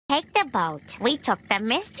Take the boat. We took the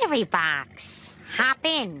mystery box. Hop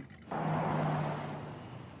in.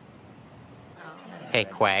 Hey,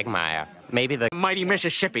 Quagmire, maybe the mighty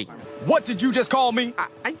Mississippi. What did you just call me?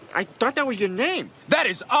 I thought that was your name. That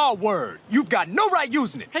is our word. You've got no right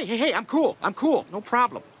using it. Hey, I'm cool. No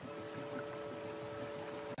problem.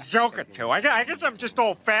 Joking, too. I guess I'm just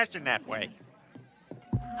old-fashioned that way.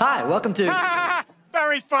 Hi, welcome to...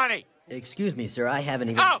 Very funny. Excuse me, sir, I haven't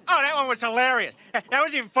even... Oh, that one was hilarious. That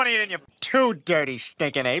was even funnier than your two dirty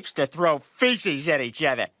stinking apes to throw feces at each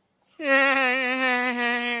other.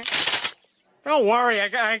 Don't worry, I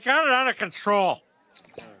got it under control.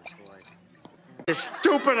 This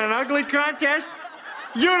stupid and ugly contest,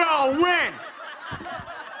 you'd all win.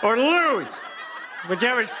 Or lose.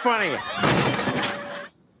 Whichever's funnier.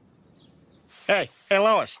 Hey,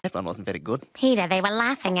 Lois. That one wasn't very good. Peter, they were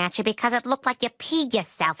laughing at you because it looked like you peed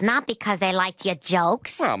yourself, not because they liked your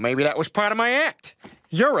jokes. Well, maybe that was part of my act.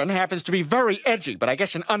 Urine happens to be very edgy, but I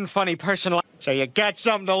guess an unfunny person like... So you got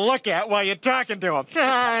something to look at while you're talking to him.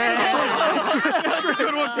 That's a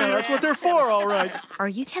good one, man. That's what they're for, all right. Are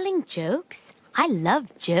you telling jokes? I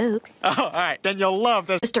love jokes. Oh, all right, then you'll love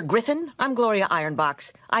this. Mr. Griffin, I'm Gloria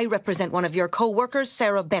Ironbox. I represent one of your co-workers,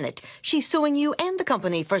 Sarah Bennett. She's suing you and the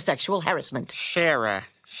company for sexual harassment. Sarah.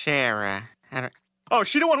 Oh,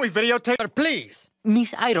 she the one we videotaped? Please,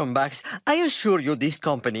 Miss Ironbox, I assure you this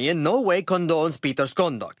company in no way condones Peter's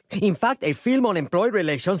conduct. In fact, a film on employee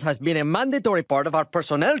relations has been a mandatory part of our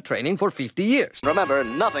personnel training for 50 years. Remember,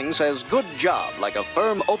 nothing says good job like a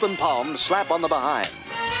firm open palm slap on the behind.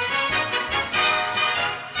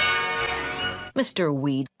 Mr.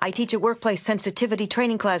 Weed, I teach a workplace sensitivity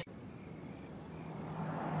training class.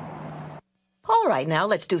 All right, now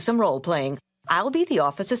let's do some role-playing. I'll be the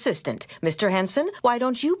office assistant. Mr. Henson, why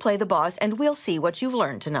don't you play the boss and we'll see what you've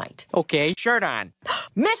learned tonight. Okay, shirt on.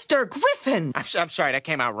 Mr. Griffin! I'm sorry, that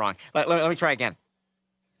came out wrong. Let me try again.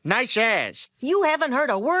 Nice ass. You haven't heard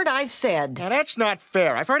a word I've said. Now, that's not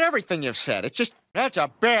fair. I've heard everything you've said. It's just, that's a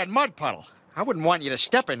bad mud puddle. I wouldn't want you to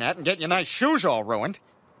step in that and get your nice shoes all ruined.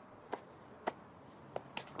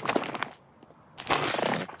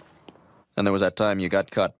 And there was that time you got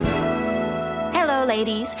cut. Hello,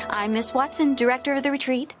 ladies. I'm Miss Watson, director of the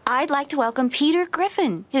retreat. I'd like to welcome Peter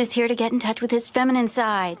Griffin, who's here to get in touch with his feminine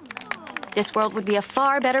side. This world would be a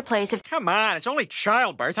far better place if... Come on, it's only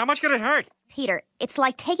childbirth. How much could it hurt? Peter, it's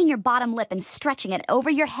like taking your bottom lip and stretching it over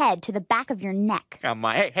your head to the back of your neck. Come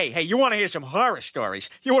on. Hey, you want to hear some horror stories?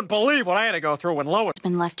 You wouldn't believe what I had to go through when Lois...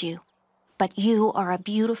 ...been left you. But you are a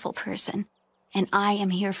beautiful person, and I am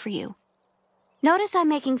here for you. Notice I'm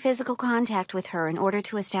making physical contact with her in order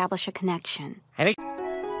to establish a connection. I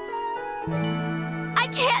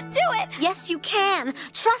can't do it! Yes, you can.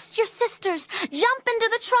 Trust your sisters. Jump into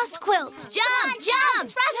the trust quilt. Jump!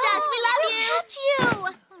 Trust us! We love you! Catch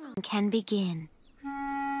you! Can begin.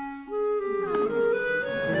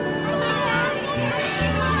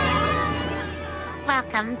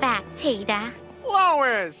 Welcome back, Peter.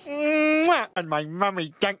 Lois! Mwah! And my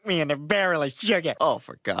mummy dunked me in a barrel of sugar. Oh,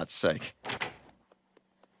 for God's sake.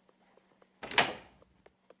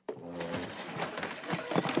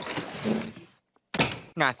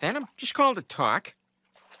 Nothing. I'm just called to talk.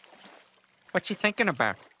 What you thinking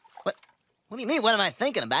about? What do you mean, what am I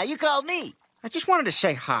thinking about? You called me. I just wanted to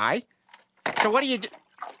say hi. So what do you do?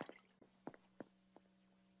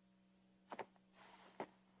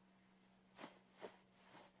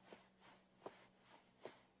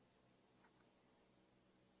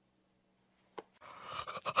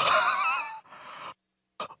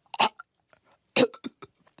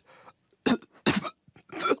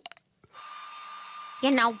 You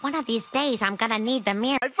know, one of these days I'm gonna need the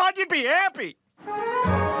mirror. I thought you'd be happy.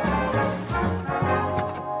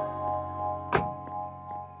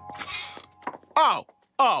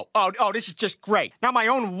 Oh, this is just great. Now my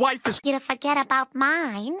own wife is... You to forget about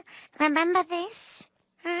mine. Remember this?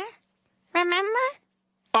 Huh? Remember?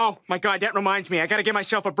 Oh, my God, that reminds me. I gotta get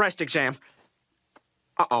myself a breast exam.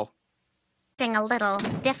 Uh-oh. A little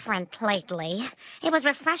different lately. It was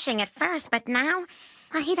refreshing at first, but now...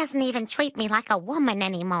 Well, he doesn't even treat me like a woman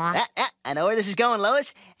anymore. I know where this is going,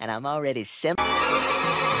 Lois, and I'm already sim...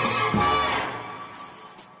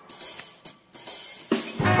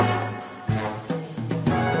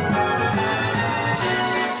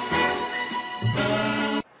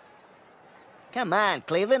 Come on,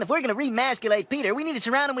 Cleveland. If we're going to remasculate Peter, we need to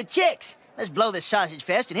surround him with chicks. Let's blow this sausage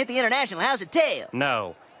fest and hit the International House of Tail.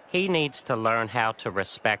 No. He needs to learn how to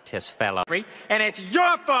respect his fellow. And it's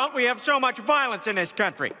your fault we have so much violence in this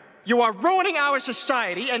country. You are ruining our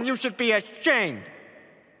society, and you should be ashamed.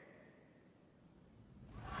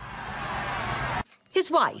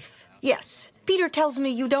 His wife. Yes. Peter tells me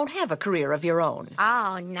you don't have a career of your own.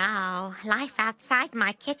 Oh, no. Life outside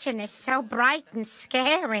my kitchen is so bright and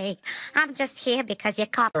scary. I'm just here because you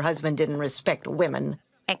caught... Her husband didn't respect women.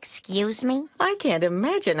 Excuse me? I can't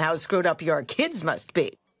imagine how screwed up your kids must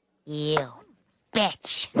be. You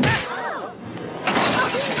bitch.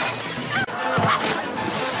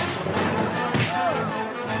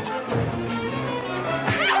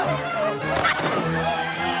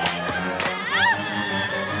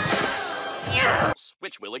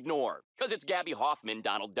 Which we'll ignore, because it's Gabby Hoffman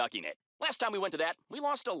Donald ducking it. Last time we went to that, we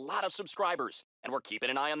lost a lot of subscribers, and we're keeping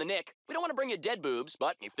an eye on the Nick. We don't want to bring you dead boobs,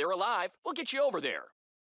 but if they're alive, we'll get you over there.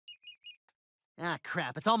 Ah,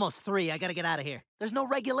 crap. It's almost 3. I gotta get out of here. There's no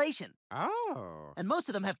regulation. Oh. And most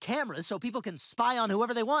of them have cameras so people can spy on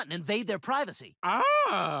whoever they want and invade their privacy.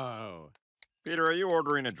 Oh. Peter, are you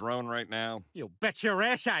ordering a drone right now? You bet your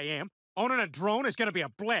ass I am. Owning a drone is gonna be a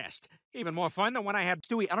blast. Even more fun than when I had...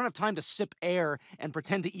 Stewie, I don't have time to sip air and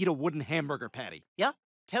pretend to eat a wooden hamburger patty. Yeah?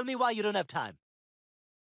 Tell me why you don't have time.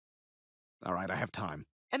 All right, I have time.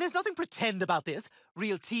 And there's nothing pretend about this.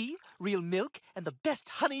 Real tea, real milk, and the best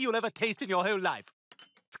honey you'll ever taste in your whole life.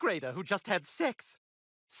 It's Grader, who just had sex.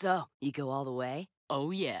 So, you go all the way?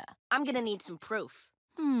 Oh, yeah. I'm gonna need some proof.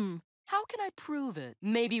 How can I prove it?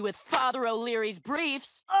 Maybe with Father O'Leary's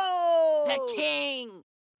briefs. Oh! The king!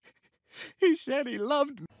 He said he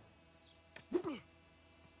loved me.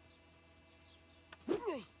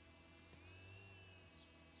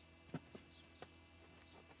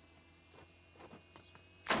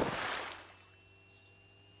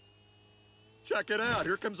 Check it out.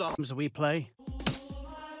 Here comes a... We play.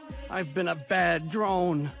 I've been a bad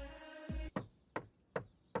drone.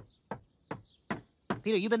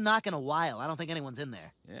 Peter, you've been knocking a while. I don't think anyone's in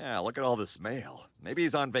there. Yeah, look at all this mail. Maybe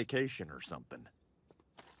he's on vacation or something.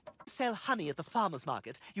 Sell honey at the farmer's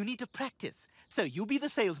market. You need to practice. So you be the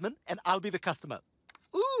salesman, and I'll be the customer.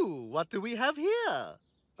 Ooh, what do we have here?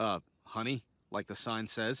 Honey, like the sign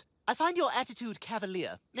says. I find your attitude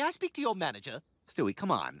cavalier. May I speak to your manager? Stewie,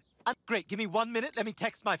 come on. Great, give me 1 minute. Let me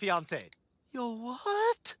text my fiancée. Your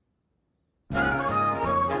what?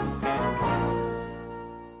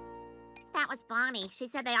 That was Bonnie. She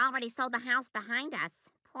said they already sold the house behind us.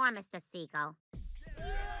 Poor Mr. Siegel.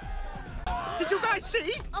 Did you guys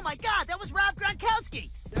see? Oh my God, that was Rob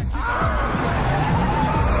Gronkowski!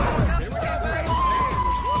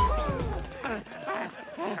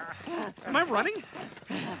 Am I running?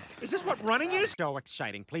 Is this what running is? So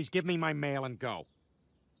exciting. Please give me my mail and go.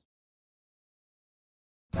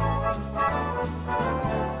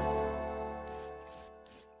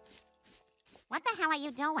 What the hell are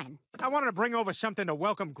you doing? I wanted to bring over something to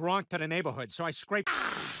welcome Gronk to the neighborhood, so I scraped...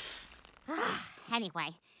 Anyway,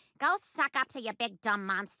 go suck up to your big dumb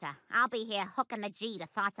monster. I'll be here hooking the G to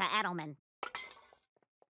thoughts of Edelman.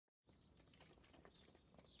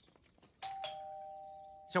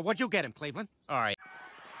 So what'd you get him, Cleveland? All right.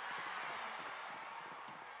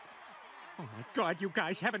 Oh my God, you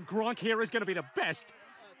guys, having Gronk here is gonna be the best.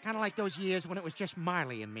 Kind of like those years when it was just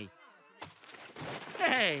Marley and me.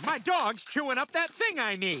 Hey, my dog's chewing up that thing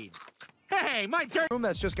I need. Hey, my dirt... room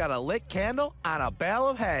that's just got a lit candle on a bale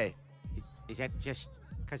of hay. Is that just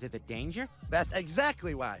because of the danger? That's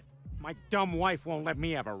exactly why. My dumb wife won't let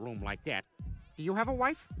me have a room like that. Do you have a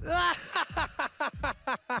wife?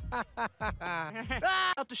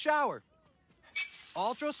 Out the shower.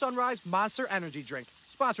 Ultra Sunrise Monster Energy Drink.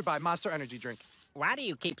 Sponsored by Monster Energy Drink. Why do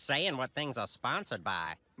you keep saying what things are sponsored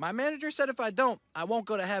by? My manager said if I don't, I won't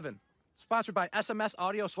go to heaven. Sponsored by SMS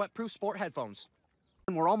Audio Sweatproof Sport Headphones.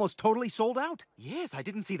 And we're almost totally sold out. Yes, I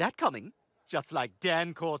didn't see that coming. Just like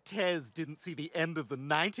Dan Cortez didn't see the end of the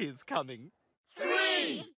 90s coming.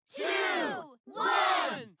 3, 2, 1,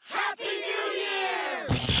 Happy New Year!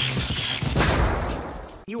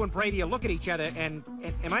 You and Brady look at each other and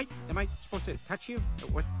am I supposed to touch you?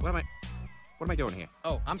 What am I doing here?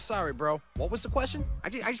 Oh, I'm sorry, bro. What was the question? I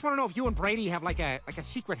just want to know if you and Brady have like a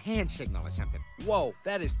secret hand signal or something. Whoa,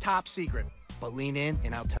 that is top secret. But lean in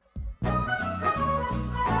and I'll tell.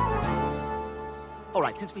 All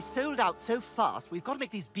right, since we sold out so fast, we've got to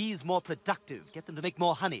make these bees more productive, get them to make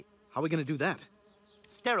more honey. How are we gonna do that?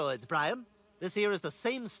 Steroids, Brian. This here is the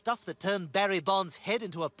same stuff that turned Barry Bonds' head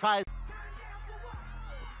into a prize.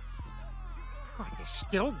 God, they're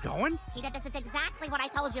still going? Peter, this is exactly what I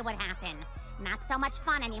told you would happen. Not so much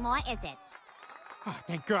fun anymore, is it? Oh,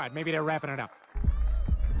 thank God. Maybe they're wrapping it up.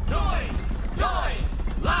 Noise! Noise!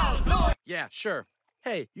 Loud noise! Yeah, sure.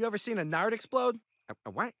 Hey, you ever seen a nard explode? A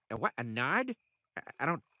what? A what? A nod? I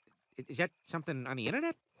don't... Is that something on the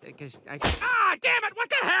internet? Because I... Ah, damn it! What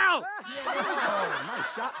the hell? Oh,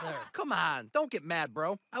 nice shot there. Come on, don't get mad,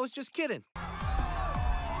 bro. I was just kidding.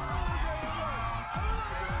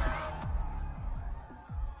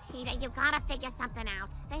 Peter, you gotta figure something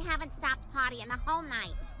out. They haven't stopped partying the whole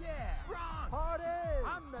night. Party!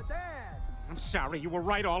 I'm the dad! I'm sorry, you were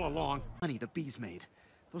right all along. Honey, the bees made.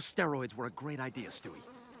 Those steroids were a great idea, Stewie.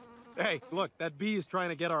 Hey, look, that bee is trying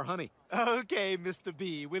to get our honey. Okay, Mr.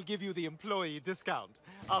 B, we'll give you the employee discount.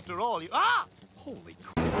 After all, you... Ah! Holy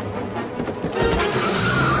crap.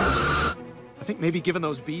 I think maybe giving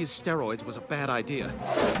those bees steroids was a bad idea.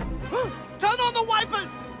 Turn on the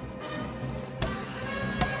wipers!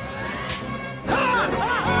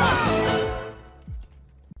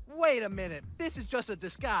 Wait a minute. This is just a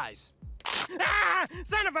disguise. Ah!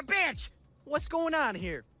 Son of a bitch! What's going on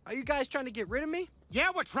here? Are you guys trying to get rid of me?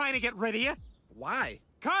 Yeah, we're trying to get rid of you. Why?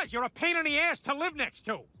 'Cause you're a pain in the ass to live next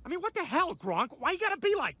to. I mean, what the hell, Gronk? Why you gotta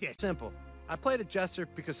be like this? Simple. I play the jester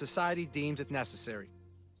because society deems it necessary.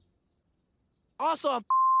 Also, I'm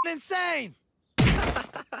insane!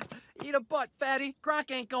 Eat a butt, fatty.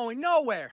 Gronk ain't going nowhere.